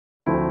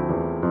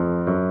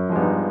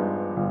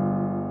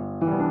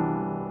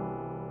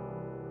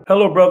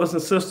Hello, brothers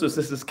and sisters.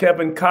 This is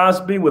Kevin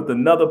Cosby with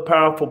another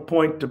powerful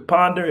point to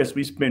ponder as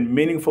we spend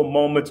meaningful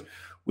moments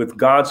with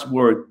God's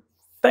Word.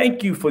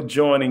 Thank you for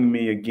joining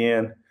me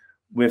again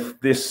with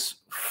this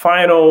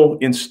final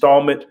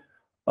installment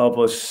of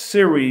a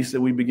series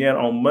that we began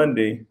on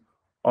Monday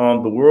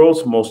on the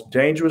world's most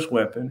dangerous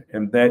weapon,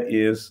 and that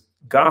is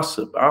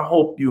gossip. I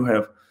hope you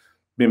have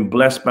been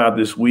blessed by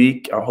this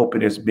week. I hope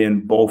it has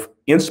been both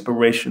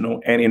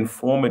inspirational and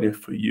informative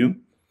for you.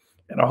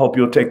 And I hope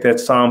you'll take that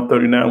Psalm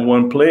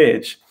 39:1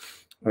 pledge.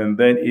 And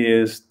that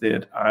is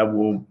that I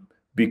will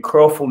be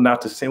careful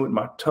not to sin with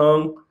my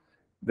tongue,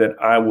 that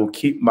I will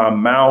keep my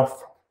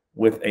mouth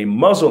with a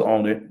muzzle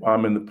on it while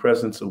I'm in the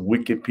presence of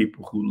wicked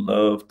people who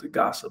love to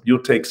gossip. You'll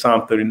take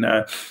Psalm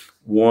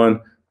 39:1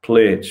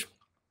 pledge.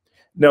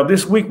 Now,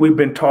 this week we've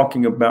been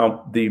talking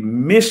about the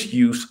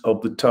misuse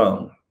of the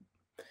tongue.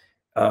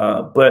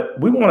 But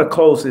we want to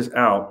close this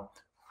out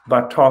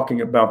by talking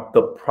about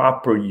the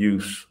proper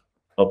use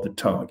of the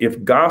tongue.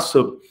 If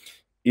gossip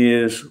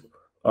is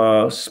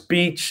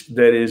speech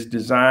that is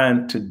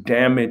designed to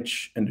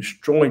damage and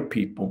destroy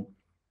people,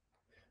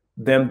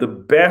 then the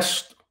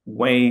best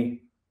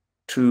way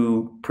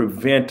to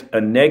prevent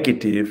a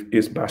negative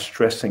is by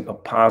stressing a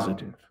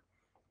positive.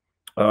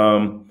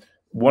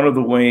 One of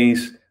the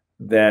ways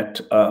that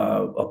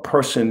a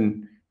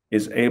person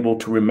is able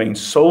to remain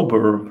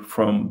sober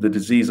from the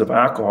disease of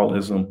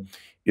alcoholism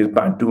is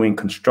by doing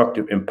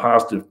constructive and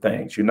positive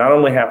things. You not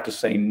only have to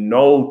say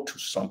no to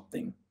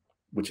something,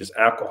 which is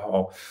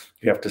alcohol,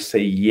 you have to say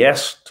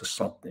yes to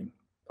something.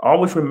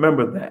 Always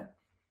remember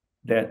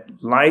that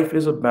life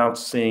is about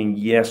saying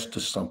yes to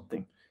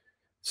something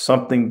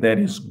that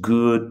is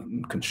good,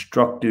 and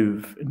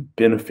constructive, and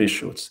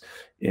beneficial.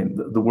 And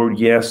the word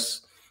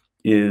yes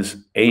is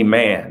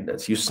amen.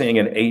 That's you saying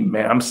an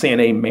amen. I'm saying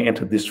amen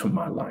to this for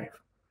my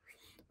life.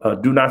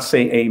 Do not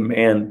say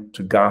amen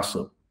to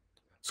gossip.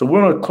 So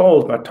we're going to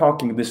close by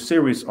talking this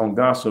series on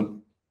gossip,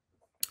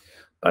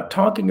 by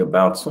talking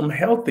about some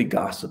healthy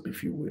gossip,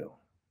 if you will.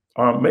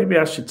 Or maybe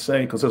I should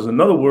say, because there's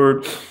another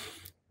word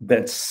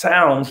that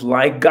sounds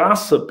like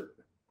gossip.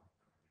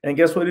 And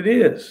guess what it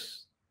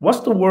is? What's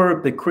the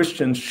word that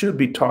Christians should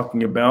be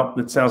talking about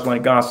that sounds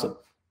like gossip?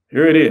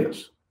 Here it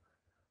is.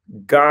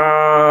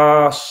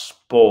 Gospel.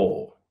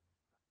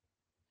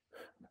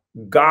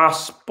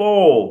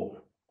 Gospel.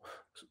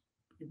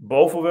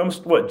 Both of them,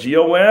 what,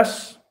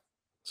 G-O-S?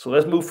 So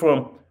let's move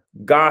from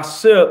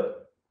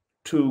gossip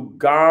to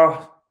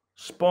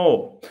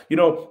gospel. You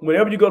know,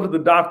 whenever you go to the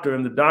doctor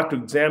and the doctor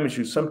examines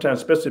you, sometimes,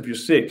 especially if you're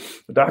sick,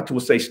 the doctor will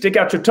say, stick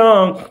out your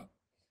tongue.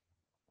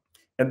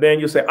 And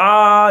then you say,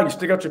 you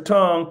stick out your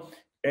tongue,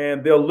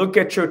 and they'll look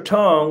at your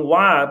tongue.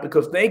 Why?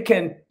 Because they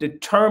can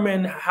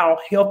determine how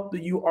healthy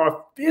you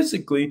are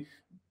physically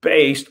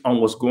based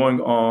on what's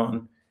going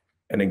on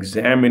and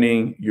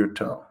examining your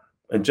tongue.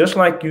 And just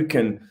like you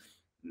can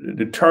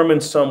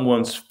determine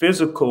someone's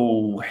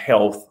physical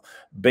health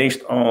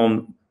based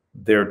on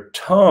their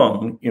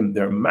tongue in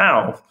their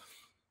mouth,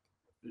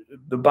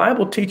 the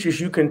Bible teaches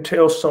you can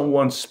tell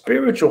someone's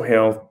spiritual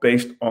health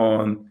based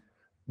on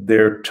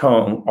their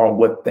tongue or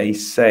what they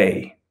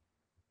say.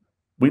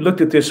 We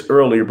looked at this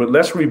earlier, but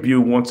let's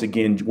review once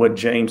again what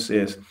James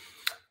says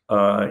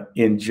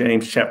in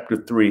James chapter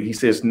 3. He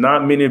says,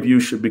 not many of you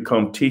should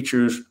become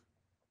teachers,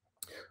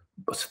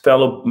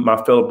 my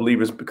fellow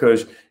believers,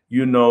 because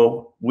you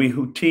know, we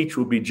who teach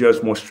will be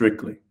judged more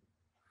strictly.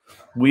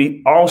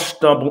 We all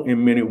stumble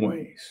in many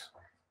ways.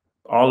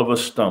 All of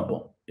us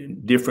stumble in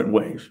different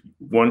ways.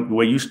 One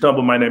way you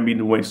stumble might not be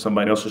the way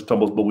somebody else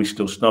stumbles, but we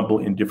still stumble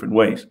in different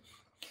ways.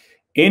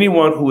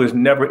 Anyone who is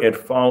never at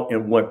fault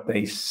in what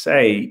they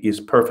say is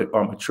perfect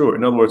or mature.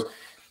 In other words,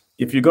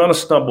 if you're going to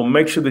stumble,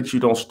 make sure that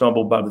you don't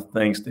stumble by the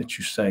things that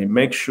you say.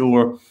 Make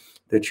sure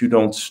that you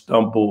don't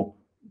stumble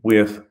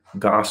with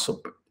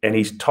gossip. And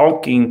he's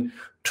talking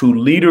to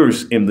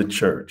leaders in the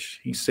church.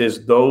 He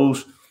says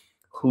those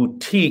who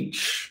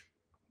teach,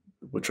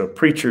 which are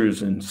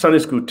preachers and Sunday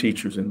school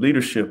teachers and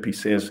leadership, he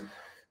says,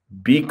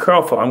 be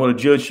careful. I'm going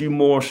to judge you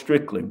more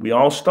strictly. We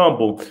all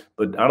stumble,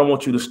 but I don't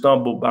want you to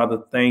stumble by the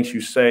things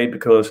you say,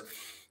 because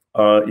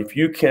if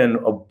you can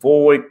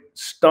avoid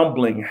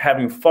stumbling,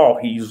 having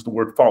fault, he used the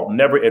word fault,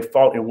 never at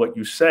fault in what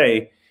you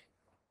say,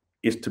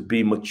 is to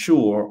be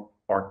mature,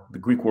 or the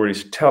Greek word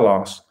is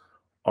telos,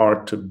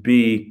 or to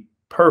be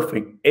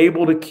perfect,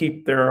 able to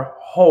keep their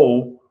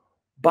whole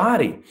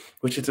body,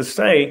 which is to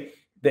say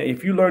that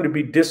if you learn to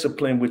be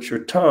disciplined with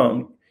your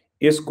tongue,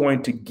 it's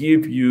going to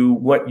give you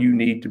what you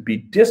need to be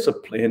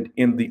disciplined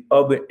in the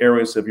other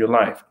areas of your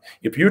life.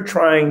 If you're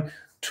trying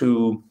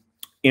to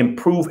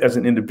improve as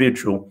an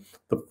individual,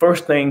 the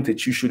first thing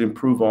that you should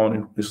improve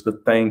on is the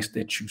things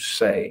that you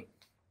say,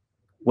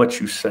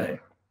 what you say.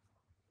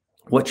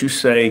 What you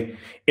say,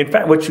 in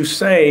fact, what you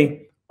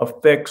say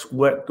affects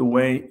the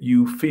way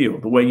you feel,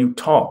 the way you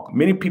talk.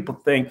 Many people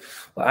think,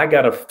 well, I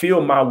got to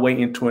feel my way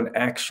into an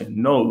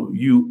action. No,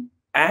 you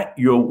act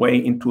your way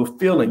into a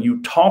feeling.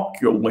 You talk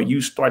your way.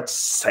 You start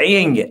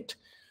saying it.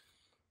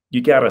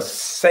 You got to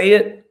say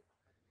it.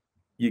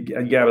 You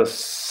got to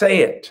say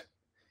it.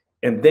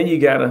 and then you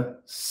got to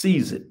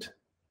seize it.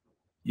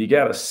 You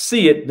got to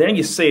see it, then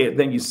you say it,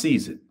 then you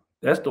seize it.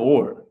 That's the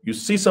order. You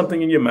see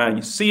something in your mind,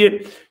 you see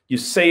it, you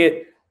say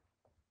it,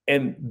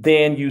 and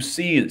then you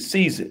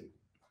seize it.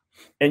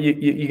 And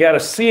you got to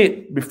see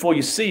it before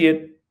you see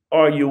it,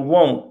 or you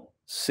won't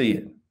see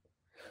it.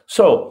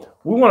 So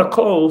we want to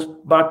close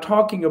by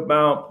talking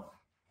about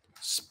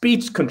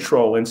speech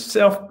control and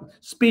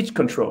speech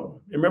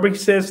control. Remember, he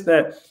says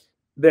that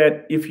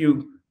if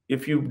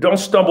you don't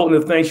stumble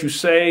into things you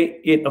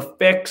say, it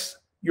affects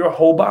your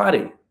whole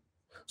body.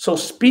 So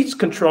speech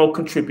control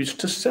contributes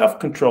to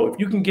self-control. If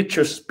you can get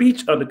your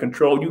speech under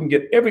control, you can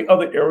get every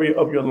other area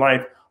of your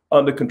life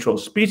under control.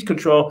 Speech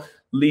control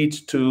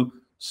leads to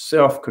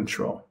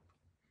self-control.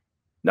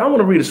 Now I want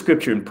to read a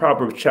scripture in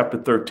Proverbs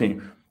chapter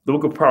 13. The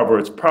book of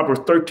Proverbs,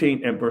 Proverbs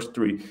 13 and verse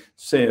 3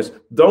 says,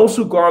 those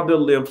who guard their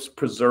lips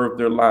preserve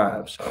their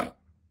lives,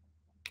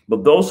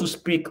 but those who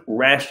speak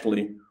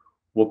rashly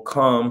will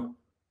come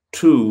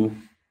to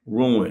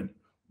ruin.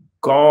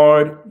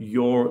 Guard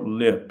your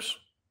lips.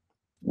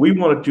 We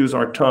want to use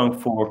our tongue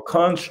for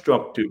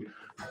constructive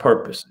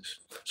purposes.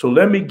 So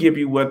let me give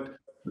you what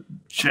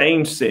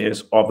James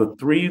says are the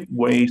 3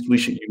 ways we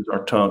should use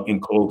our tongue in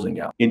closing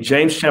out. In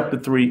James chapter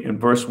 3 and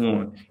verse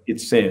 1,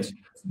 it says,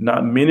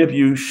 not many of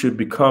you should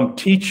become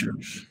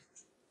teachers,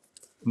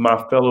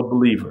 my fellow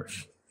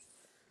believers.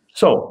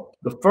 So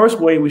the first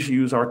way we should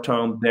use our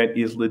tongue that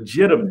is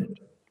legitimate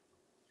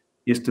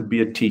is to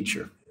be a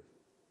teacher.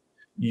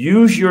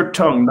 Use your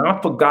tongue,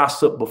 not for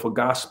gossip, but for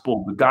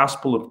gospel, the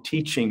gospel of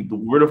teaching the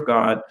word of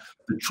God,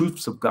 the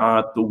truths of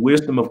God, the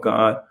wisdom of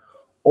God,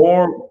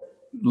 or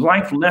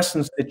life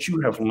lessons that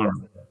you have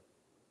learned.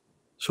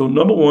 So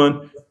number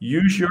 1,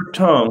 use your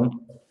tongue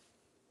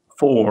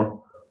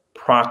for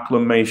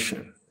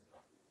proclamation.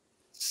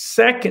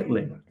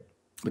 Secondly,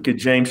 look at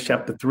James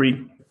chapter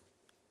 3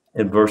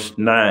 and verse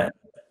 9.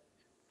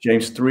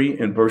 James 3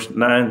 and verse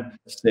 9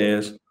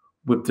 says,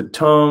 with the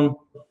tongue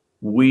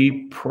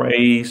we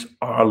praise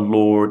our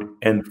Lord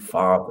and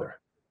Father.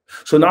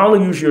 So not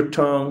only use your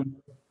tongue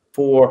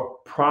for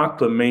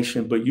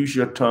proclamation, but use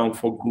your tongue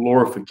for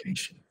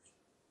glorification.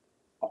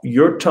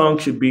 Your tongue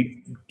should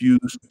be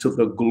used to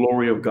the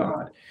glory of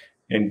God.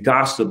 And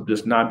gossip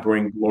does not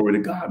bring glory to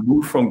God.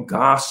 Move from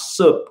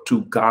gossip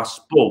to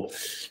gospel,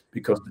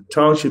 because the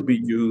tongue should be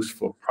used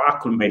for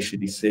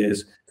proclamation. He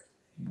says,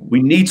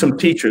 we need some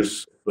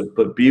teachers,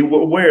 but be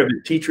aware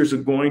that teachers are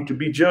going to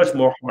be judged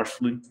more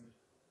harshly.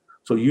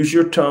 So use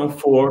your tongue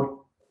for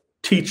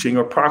teaching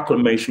or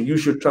proclamation.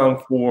 Use your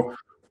tongue for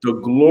the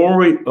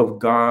glory of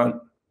God.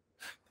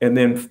 And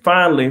then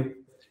finally,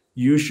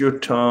 use your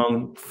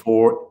tongue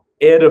for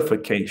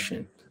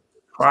edification.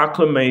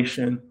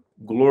 Proclamation,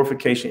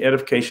 glorification,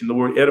 edification. The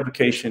word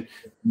edification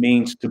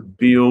means to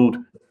build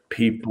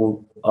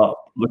people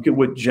up. Look at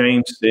what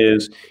James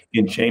says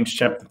in James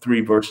chapter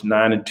 3, verse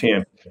 9 and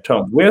 10.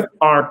 With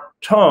our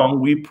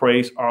tongue, we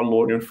praise our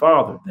Lord and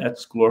Father.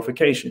 That's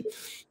glorification.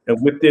 And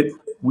with it,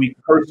 we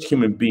curse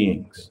human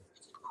beings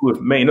who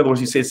have made. In other words,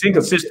 he says it's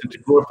inconsistent to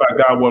glorify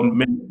God one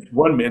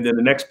minute, then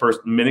the next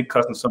minute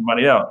cussing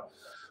somebody out,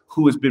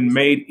 who has been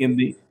made in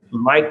the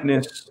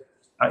likeness,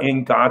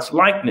 in God's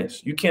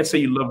likeness. You can't say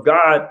you love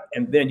God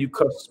and then you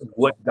cuss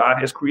what God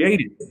has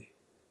created.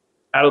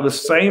 Out of the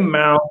same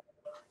mouth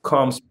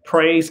comes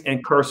praise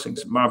and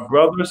cursings. My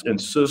brothers and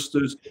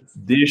sisters,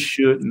 this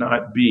should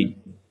not be.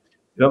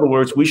 In other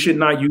words, we should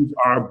not use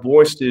our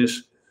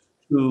voices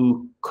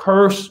to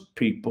curse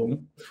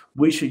people.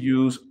 We should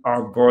use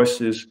our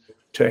voices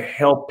to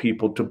help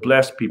people, to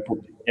bless people,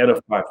 to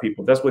edify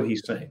people. That's what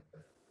he's saying.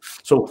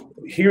 So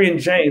here in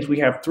James, we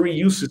have 3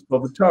 uses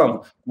of the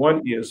tongue.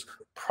 One is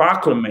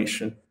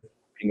proclamation,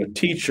 being a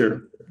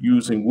teacher,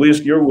 using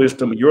your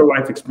wisdom, your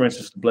life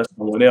experiences to bless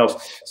someone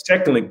else.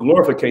 Secondly,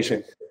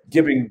 glorification,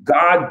 giving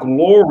God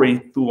glory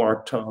through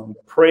our tongue,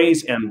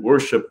 praise and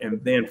worship.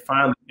 And then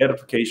finally,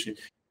 edification,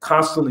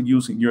 constantly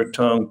using your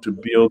tongue to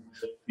build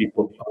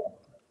people up.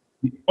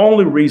 The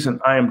only reason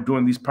I am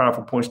doing these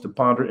powerful points to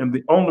ponder, and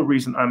the only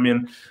reason I'm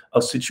in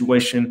a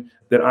situation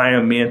that I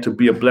am in to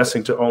be a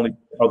blessing to only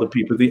other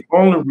people, the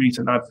only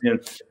reason I've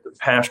been the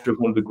pastor of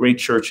one of the great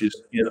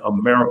churches in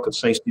America,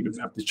 St. Stephen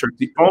Baptist Church,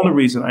 the only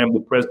reason I am the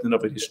president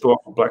of a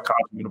historical Black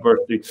college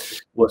university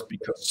was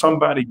because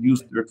somebody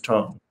used their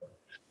tongue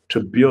to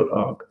build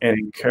up and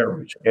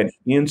encourage an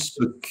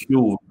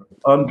insecure,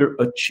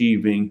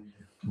 underachieving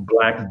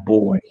Black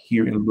boy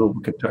here in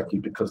Louisville, Kentucky,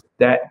 because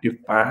that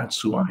defines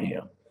who I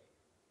am.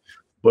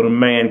 But a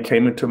man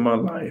came into my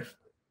life.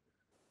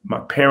 My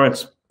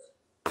parents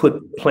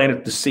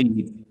planted the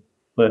seed,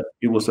 but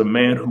it was a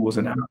man who was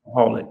an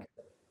alcoholic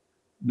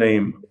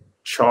named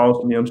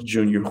Charles Mims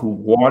Jr. who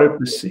watered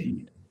the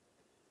seed,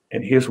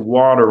 and his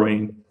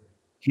watering,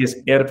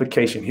 his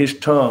edification, his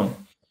tongue.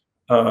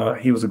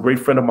 He was a great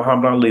friend of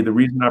Muhammad Ali. The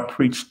reason I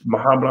preached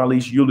Muhammad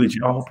Ali's eulogy,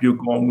 I hope you'll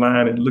go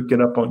online and look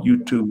it up on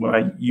YouTube when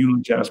I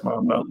eulogize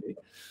Muhammad Ali.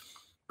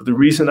 But the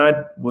reason I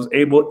was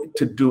able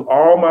to do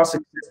all my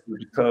success was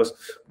because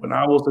when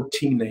I was a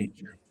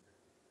teenager,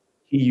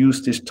 He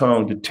used his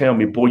tongue to tell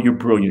me, boy, you're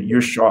brilliant.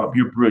 You're sharp.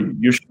 You're brilliant.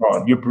 You're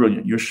sharp. You're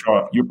brilliant. You're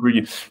sharp. You're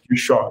brilliant. You're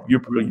sharp. You're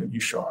brilliant. You're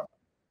sharp.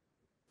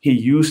 He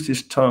used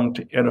his tongue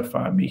to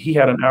edify me. He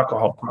had an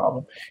alcohol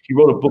problem. He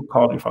wrote a book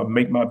called If I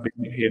Make My Bed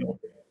in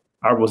Hell.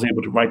 I was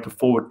able to write the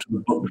foreword to the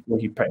book before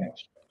he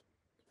passed.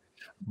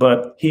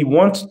 But he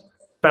once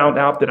found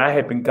out that I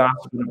had been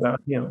gossiping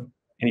about him.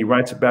 And he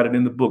writes about it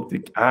in the book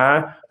that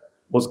I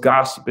was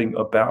gossiping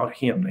about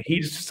him.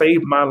 He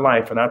saved my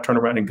life, and I turned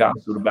around and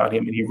gossiped about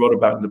him, and he wrote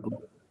about it in the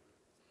book.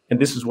 And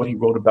this is what he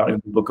wrote about in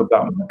the book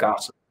about my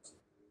gossip.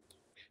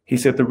 He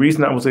said, the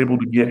reason I was able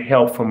to get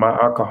help from my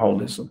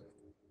alcoholism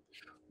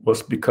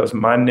was because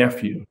my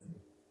nephew,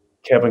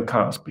 Kevin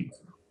Cosby,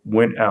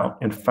 went out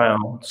and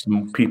found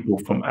some people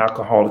from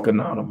Alcoholics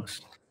Anonymous,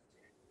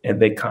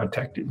 and they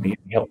contacted me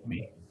and helped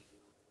me.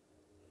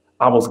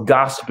 I was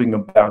gossiping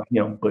about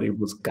him, but it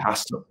was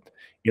gossip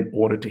in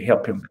order to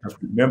help him. Because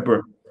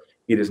remember,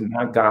 it is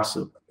not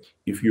gossip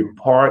if you're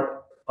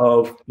part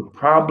of the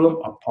problem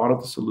or part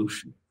of the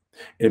solution.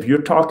 If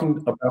you're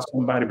talking about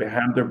somebody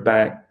behind their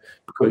back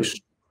because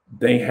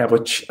they have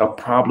a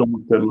problem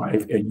with their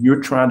life and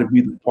you're trying to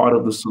be the part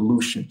of the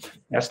solution,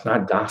 that's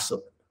not gossip.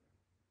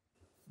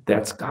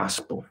 That's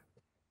gospel.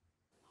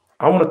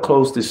 I want to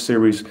close this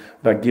series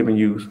by giving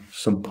you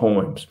some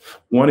poems.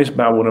 One is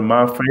by one of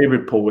my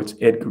favorite poets,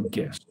 Edgar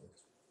Guest.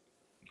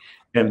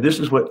 And this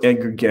is what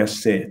Edgar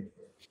Guest said.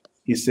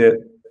 He said,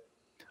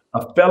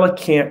 a fella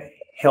can't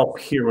help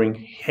hearing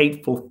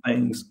hateful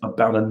things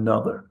about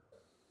another,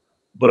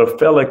 but a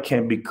fella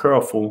can be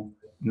careful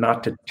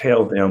not to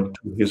tell them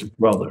to his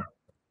brother.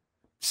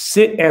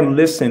 Sit and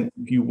listen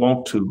if you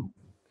want to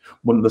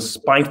when the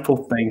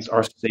spiteful things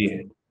are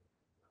said,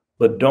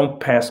 but don't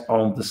pass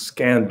on the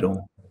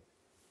scandal.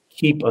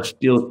 Keep a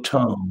still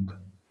tongue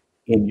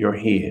in your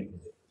head.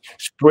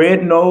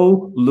 Spread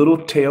no little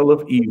tale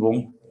of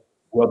evil,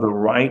 whether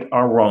right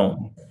or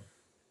wrong.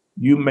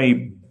 You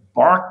may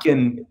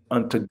barken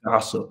unto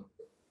gossip,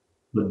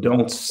 but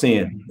don't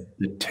send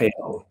the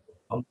tale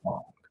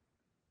along.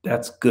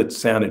 That's good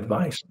sound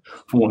advice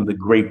from one of the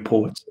great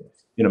poets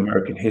in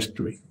American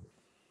history,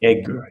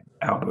 Edgar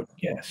Albert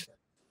Guest.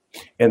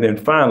 And then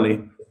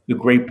finally, the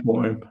great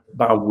poem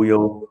by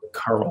Will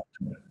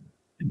Carleton.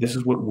 And this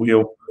is what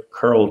Will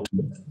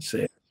Carleton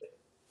said.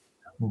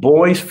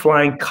 Boys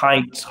flying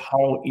kites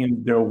haul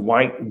in their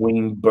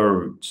white-winged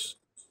birds.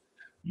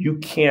 You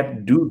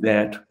can't do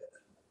that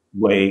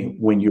way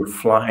when you're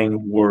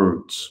flying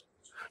words.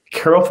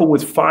 Careful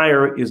with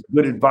fire is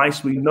good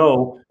advice, we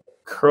know.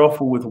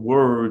 Careful with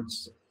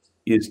words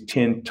is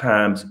 10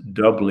 times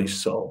doubly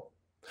so.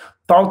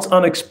 Thoughts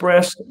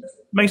unexpressed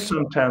may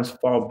sometimes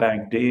fall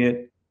back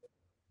dead,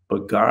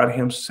 but God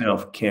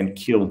himself can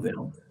kill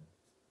them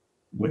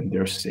when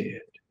they're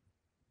said.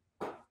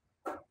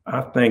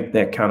 I think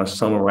that kind of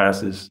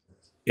summarizes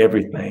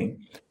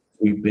everything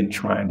we've been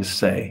trying to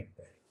say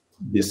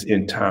this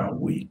entire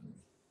week.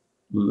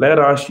 Let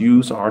us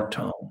use our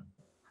tongue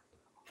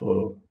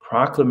for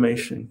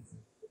proclamation,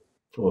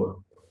 for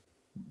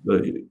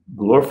the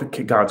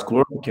God's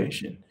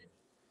glorification,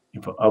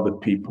 and for other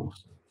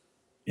people's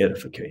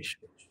edification.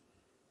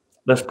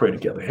 Let's pray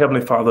together.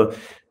 Heavenly Father,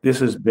 this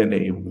has been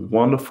a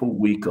wonderful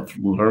week of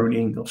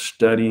learning, of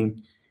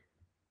studying,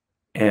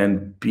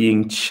 and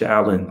being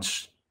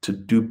challenged to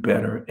do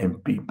better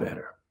and be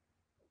better.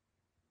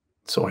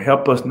 So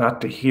help us not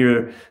to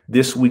hear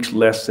this week's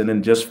lesson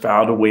and just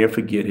file it away and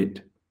forget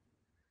it,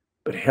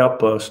 but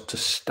help us to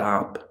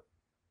stop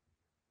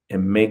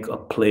and make a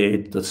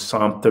pledge, the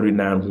Psalm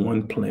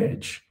 39:1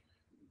 pledge.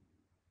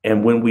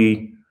 And when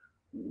we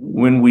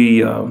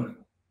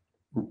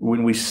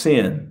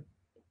sin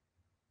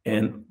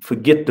and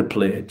forget the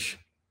pledge,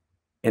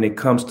 and it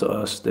comes to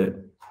us that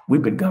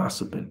we've been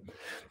gossiping,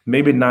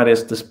 maybe not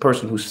as this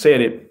person who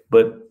said it,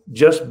 but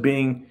just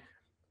being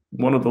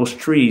one of those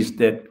trees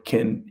that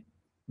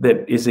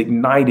is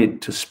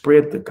ignited to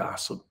spread the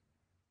gossip.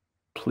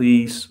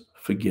 Please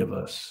forgive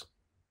us.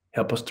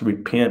 Help us to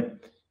repent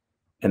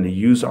and to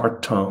use our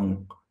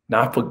tongue,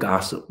 not for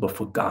gossip, but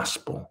for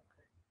gospel.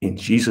 In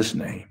Jesus'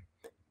 name,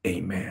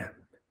 amen.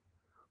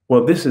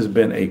 Well, this has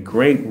been a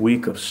great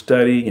week of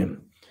study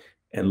and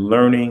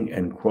learning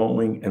and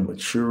growing and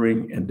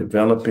maturing and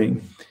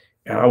developing.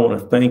 And I want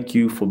to thank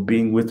you for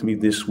being with me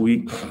this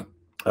week.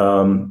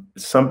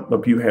 Some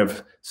of you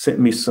have sent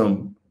me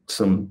some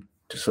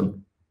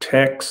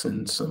texts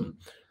and some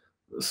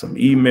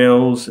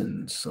emails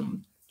and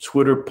some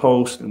Twitter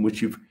posts in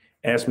which you've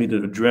asked me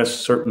to address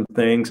certain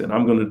things, and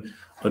I'm going to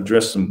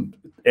address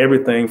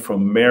everything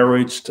from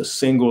marriage to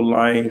single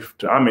life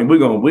to, we're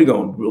gonna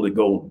really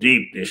go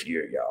deep this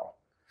year, y'all.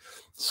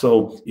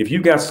 So if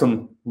you got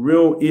some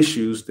real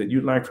issues that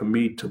you'd like for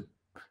me to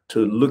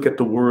look at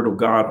the Word of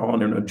God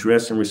on and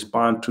address and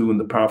respond to in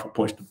the Powerful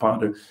Points to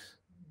Ponder,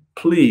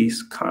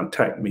 please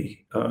contact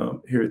me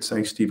here at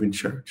St. Stephen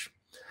Church.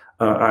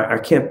 I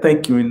can't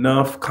thank you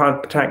enough.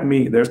 Contact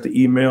me. There's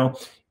the email,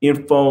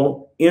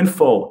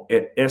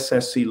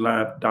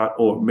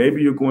 info@ssclive.org.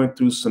 Maybe you're going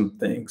through some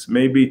things.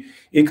 Maybe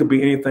it could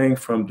be anything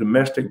from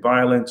domestic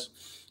violence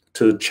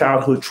to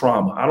childhood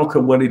trauma. I don't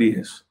care what it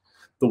is.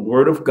 The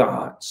word of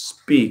God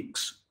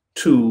speaks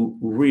to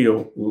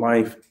real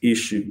life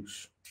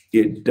issues.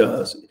 It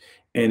does.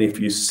 And if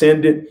you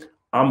send it,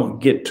 I'm going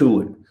to get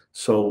to it.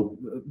 So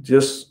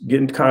just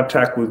get in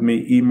contact with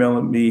me,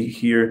 emailing me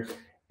here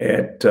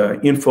at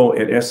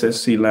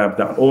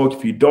info@ssclab.org.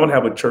 If you don't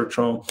have a church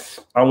home,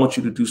 I want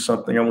you to do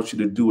something. I want you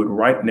to do it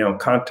right now.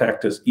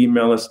 Contact us,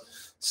 email us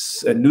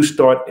at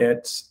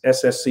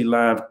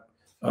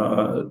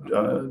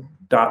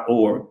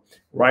newstart@ssclab.org.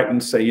 Write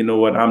and say, you know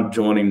what, I'm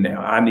joining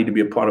now. I need to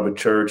be a part of a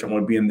church. I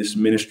want to be in this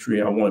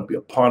ministry. I want to be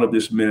a part of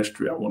this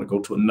ministry. I want to go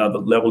to another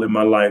level in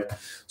my life.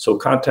 So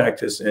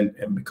contact us and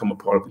become a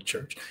part of the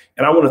church.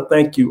 And I want to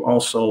thank you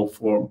also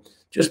for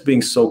just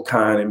being so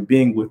kind and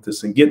being with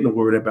us and getting the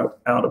word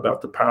out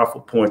about the powerful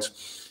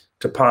points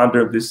to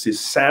ponder. This is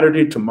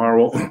Saturday.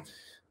 Tomorrow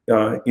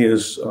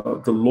is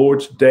the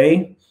Lord's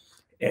Day.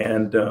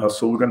 And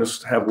so we're going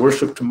to have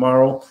worship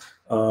tomorrow.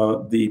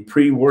 The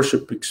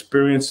pre-worship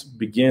experience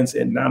begins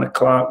at 9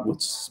 o'clock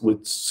with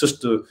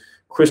Sister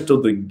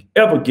Crystal, the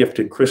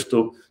ever-gifted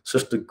Crystal,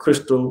 Sister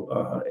Crystal,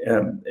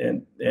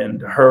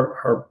 and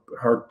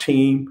her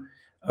team.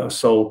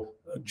 So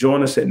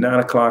join us at 9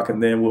 o'clock,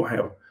 and then we'll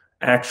have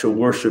actual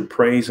worship,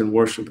 praise and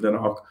worship. Then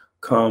I'll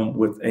come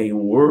with a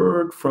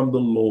word from the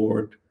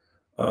Lord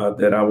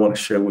that I want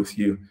to share with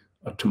you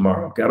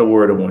tomorrow. Got a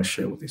word I want to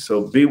share with you.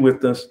 So be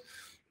with us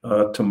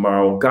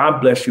tomorrow.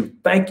 God bless you.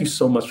 Thank you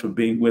so much for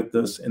being with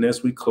us. And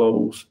as we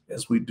close,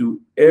 as we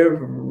do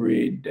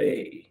every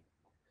day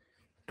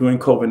during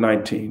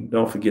COVID-19,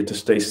 don't forget to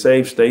stay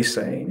safe, stay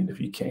sane, and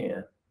if you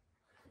can,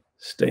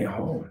 stay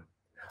home.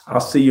 I'll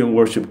see you in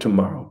worship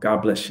tomorrow.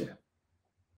 God bless you.